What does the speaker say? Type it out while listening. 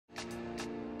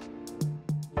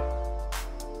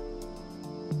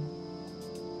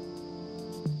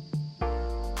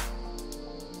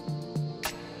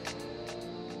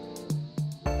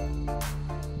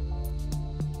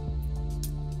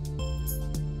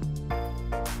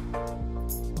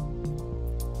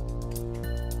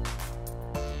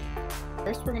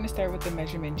First, we're going to start with the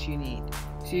measurements you need.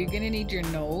 So you're going to need your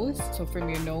nose, so from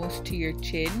your nose to your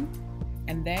chin,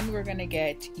 and then we're going to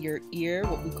get your ear,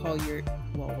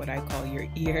 what I call your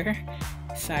ear,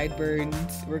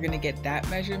 sideburns. We're going to get that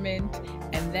measurement,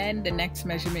 and then the next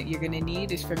measurement you're going to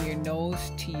need is from your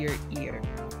nose to your ear.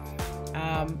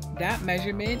 That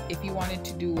measurement, if you wanted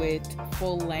to do it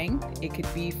full length, it could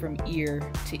be from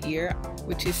ear to ear,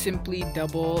 which is simply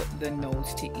double the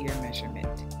nose to ear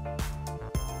measurement.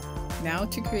 Now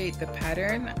to create the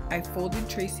pattern, I folded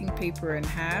tracing paper in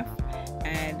half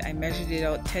and I measured it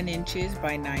out 10 inches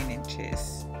by 9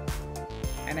 inches.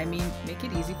 And I mean, make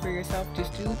it easy for yourself,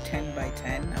 just do 10 by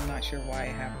 10. I'm not sure why I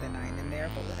have the 9 in there,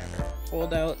 but whatever.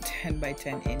 Fold out 10 by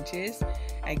 10 inches.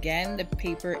 Again, the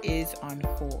paper is on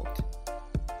fold.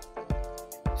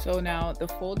 So now the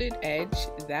folded edge,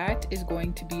 that is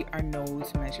going to be our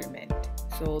nose measurement.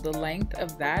 So the length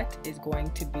of that is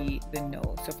going to be the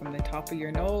nose. So from the top of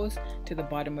your nose to the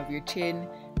bottom of your chin,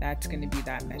 that's going to be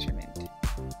that measurement.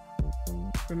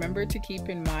 Remember to keep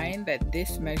in mind that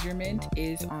this measurement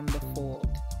is on the fold.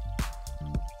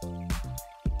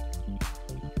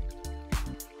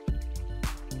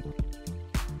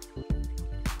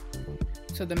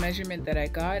 So the measurement that I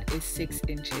got is 6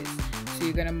 inches. So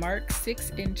you're going to mark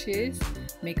 6 inches,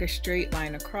 make a straight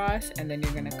line across, and then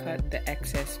you're going to cut the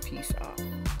excess piece off.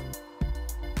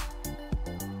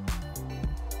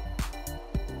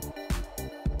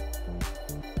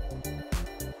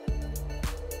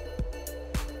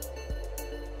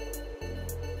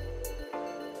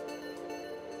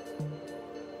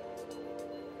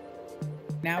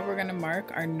 Now we're going to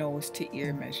mark our nose to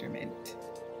ear measurement.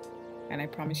 And I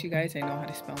promise you guys I know how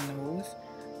to spell nose.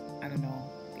 I don't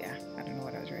know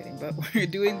what I was writing, but we're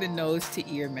doing the nose to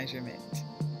ear measurement.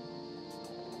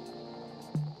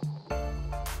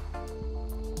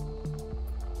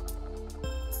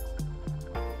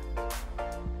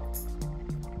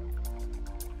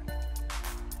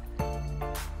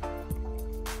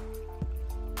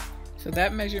 So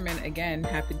that measurement again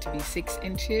happened to be 6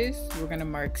 inches. We're going to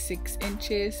mark 6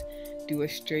 inches, do a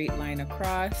straight line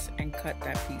across, and cut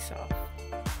that piece off.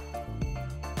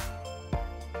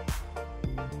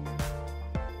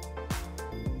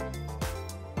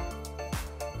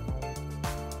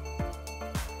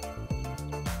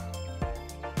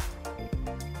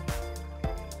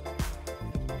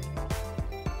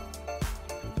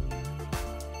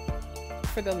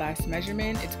 For the last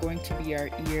measurement, it's going to be our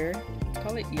ear.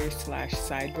 Call it ear /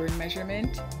 sideburn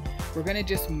measurement. We're going to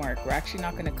just mark. We're actually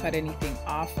not going to cut anything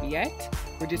off yet.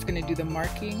 We're just going to do the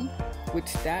marking,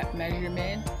 which that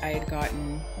measurement I had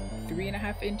gotten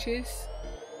 3.5 inches.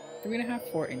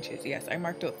 3.5, 4 inches. Yes, I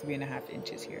marked out 3.5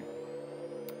 inches here.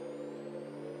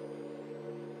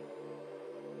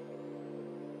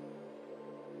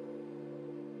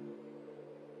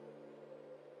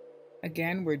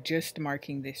 Again, we're just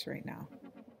marking this right now.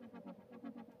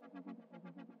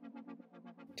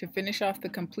 To finish off the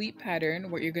complete pattern,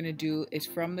 what you're going to do is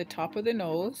from the top of the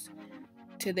nose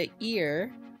to the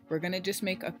ear, we're going to just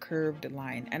make a curved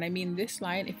line. And I mean this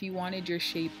line, if you wanted your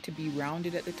shape to be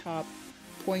rounded at the top,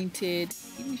 pointed,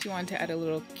 even if you want to add a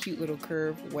little cute little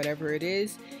curve, whatever it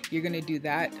is, you're going to do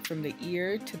that from the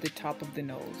ear to the top of the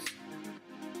nose.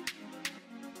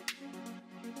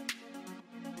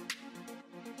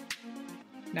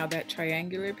 Now that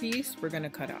triangular piece, we're going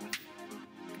to cut off.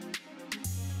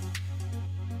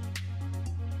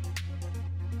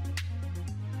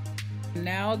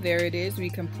 Now there it is, we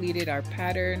completed our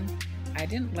pattern. I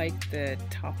didn't like the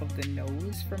top of the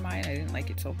nose for mine. I didn't like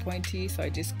it so pointy, so I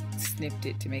just snipped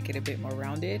it to make it a bit more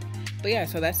rounded. But yeah,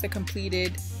 so that's the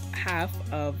completed half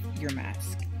of your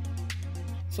mask.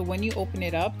 So when you open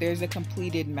it up, there's a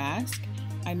completed mask.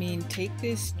 I mean, take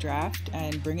this draft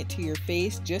and bring it to your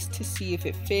face just to see if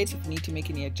it fits, if you need to make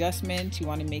any adjustments, you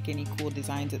want to make any cool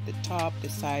designs at the top, the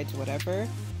sides, whatever.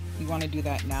 You want to do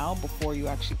that now before you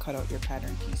actually cut out your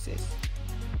pattern pieces.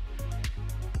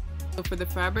 So for the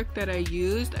fabric that I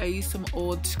used some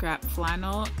old scrap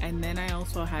flannel, and then I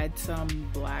also had some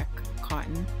black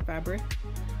cotton fabric.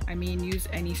 I mean, use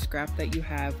any scrap that you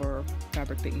have or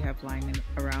fabric that you have lying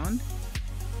around.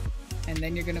 And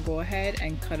then you're going to go ahead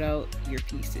and cut out your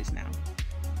pieces now.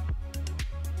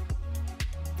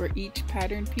 For each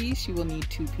pattern piece, you will need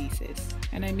 2 pieces.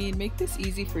 And I mean, make this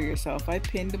easy for yourself. I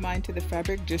pinned mine to the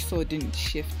fabric just so it didn't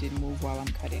shift and move while I'm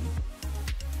cutting.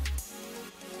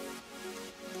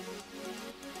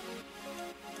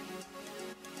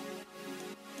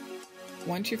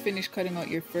 Once you're finished cutting out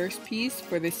your first piece,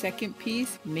 for the second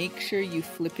piece, make sure you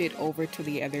flip it over to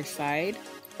the other side,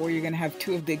 or you're going to have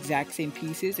 2 of the exact same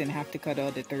pieces and have to cut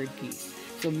out the third piece.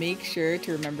 So make sure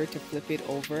to remember to flip it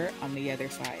over on the other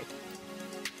side.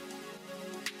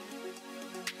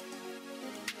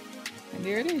 And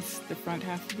there it is, the front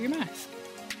half of your mask.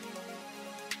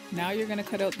 Now you're going to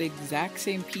cut out the exact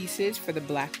same pieces for the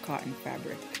black cotton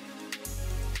fabric.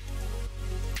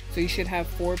 So you should have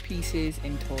 4 pieces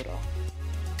in total.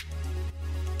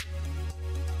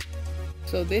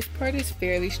 So this part is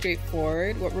fairly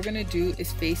straightforward. What we're going to do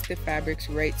is face the fabrics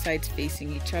right sides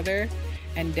facing each other,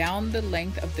 and down the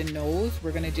length of the nose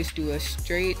we're going to just do a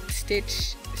straight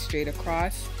stitch straight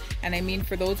across. And I mean,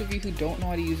 for those of you who don't know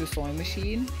how to use a sewing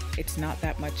machine, it's not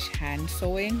that much hand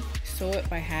sewing. Sew it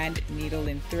by hand, needle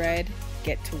and thread,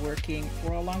 get to working.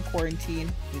 We're all on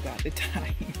quarantine, we got the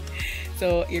time.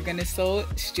 So you're going to sew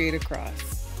straight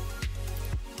across.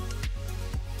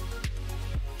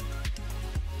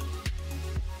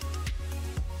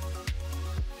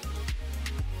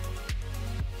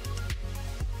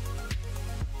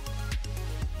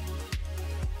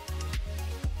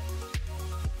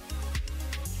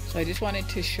 So I just wanted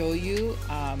to show you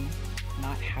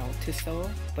not how to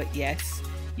sew, but yes,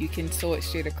 you can sew it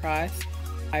straight across.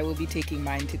 I will be taking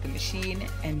mine to the machine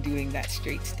and doing that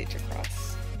straight stitch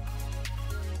across.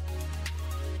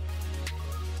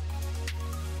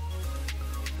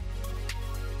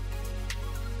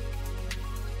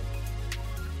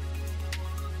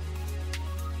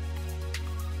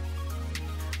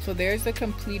 So there's the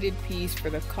completed piece for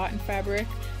the cotton fabric.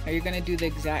 Now you're going to do the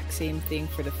exact same thing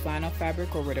for the flannel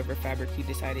fabric or whatever fabric you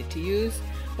decided to use.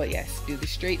 But yes, do the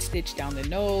straight stitch down the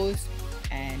nose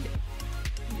and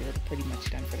you're pretty much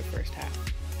done for the first half.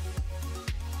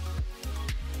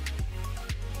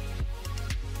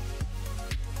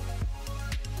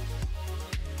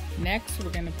 Next,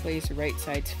 we're going to place right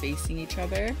sides facing each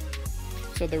other.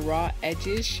 So the raw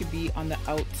edges should be on the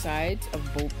outsides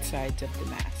of both sides of the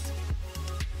mask.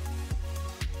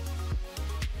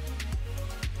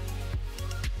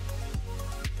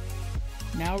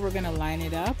 Now we're going to line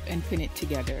it up and pin it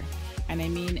together. And I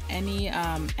mean, any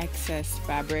excess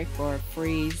fabric or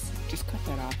frizz, just cut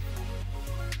that off.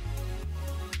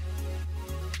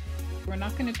 We're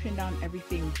not going to pin down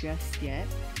everything just yet.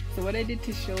 So what I did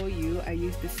to show you, I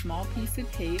used a small piece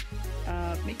of tape,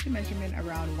 make the measurement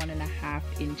around 1.5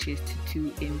 inches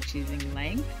to 2 inches in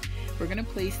length. We're going to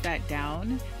place that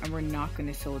down and we're not going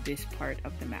to sew this part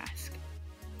of the mask.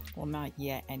 Well, not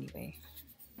yet anyway.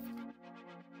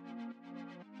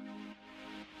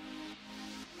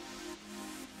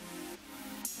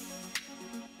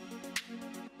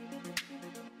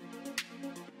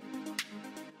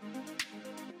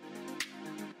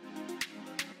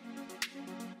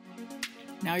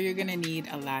 Now you're going to need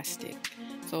elastic.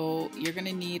 So you're going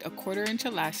to need a 1/4 inch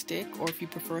elastic, or if you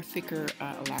prefer thicker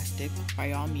elastic,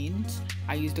 by all means.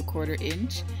 I used a 1/4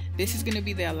 inch. This is going to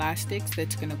be the elastics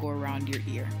that's going to go around your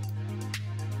ear.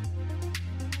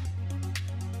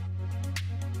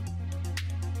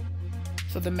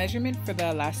 So the measurement for the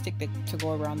elastic to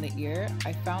go around the ear,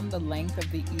 I found the length of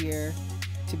the ear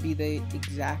to be the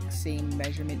exact same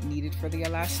measurement needed for the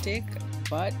elastic,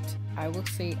 but I will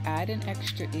say add an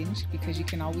extra inch because you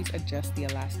can always adjust the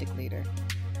elastic later.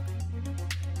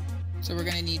 So we're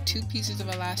going to need 2 pieces of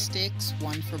elastics,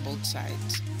 one for both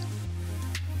sides.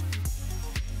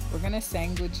 We're going to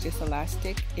sandwich this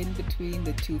elastic in between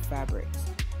the 2 fabrics,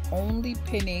 only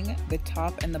pinning the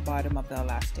top and the bottom of the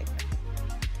elastic.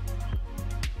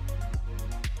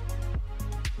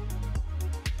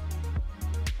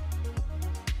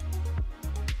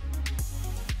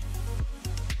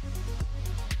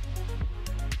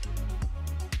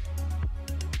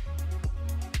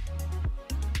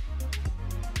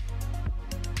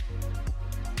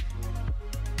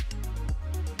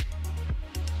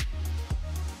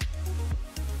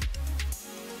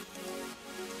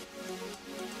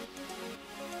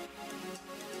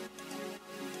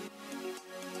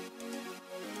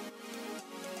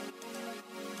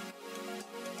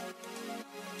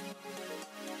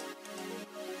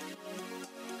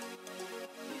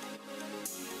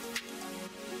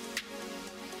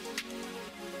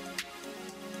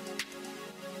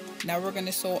 Now we're going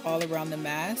to sew all around the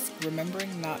mask,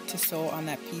 remembering not to sew on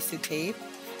that piece of tape.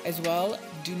 As well,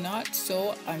 do not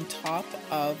sew on top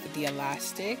of the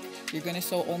elastic. You're going to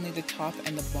sew only the top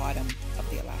and the bottom of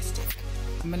the elastic.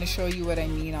 I'm going to show you what I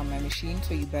mean on my machine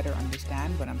so you better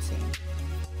understand what I'm saying.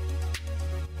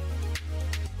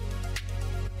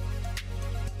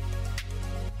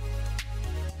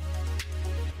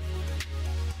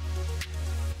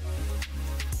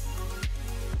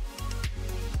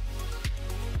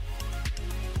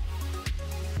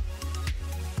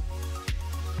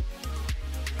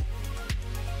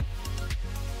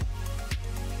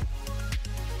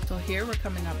 So here we're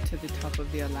coming up to the top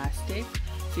of the elastic.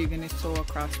 So you're going to sew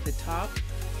across the top.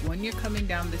 When you're coming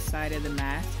down the side of the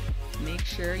mask, make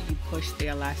sure you push the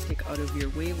elastic out of your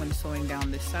way when sewing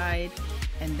down the side,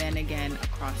 and then again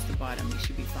across the bottom. You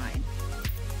should be fine.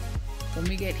 When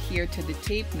we get here to the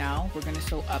tape now, we're going to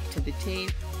sew up to the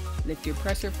tape, lift your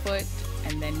presser foot,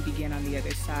 and then begin on the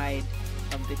other side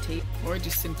of the tape, or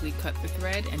just simply cut the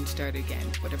thread and start again,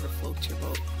 whatever floats your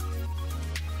boat.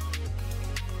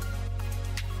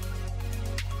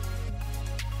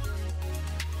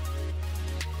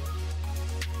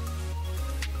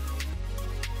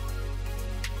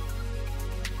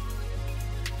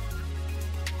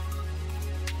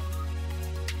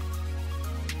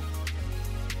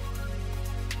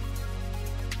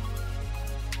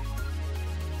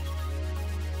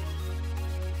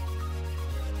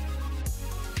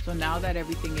 So now that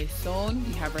everything is sewn,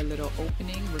 we have our little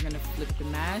opening. We're going to flip the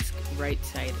mask right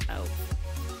side out.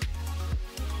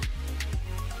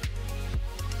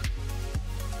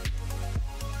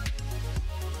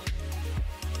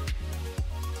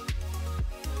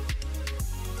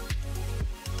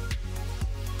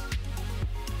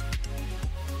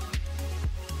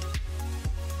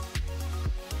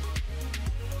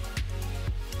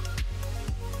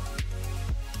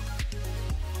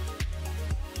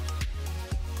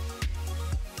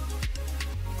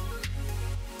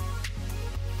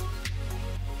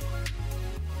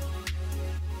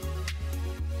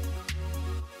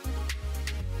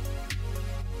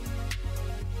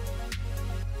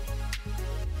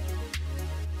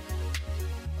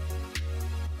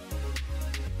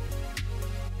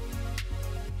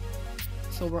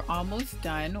 So we're almost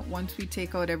done. Once we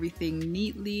take out everything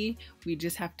neatly, we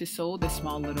just have to sew the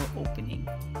small little opening.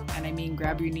 And I mean,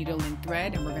 grab your needle and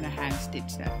thread, and we're gonna hand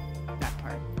stitch that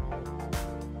part.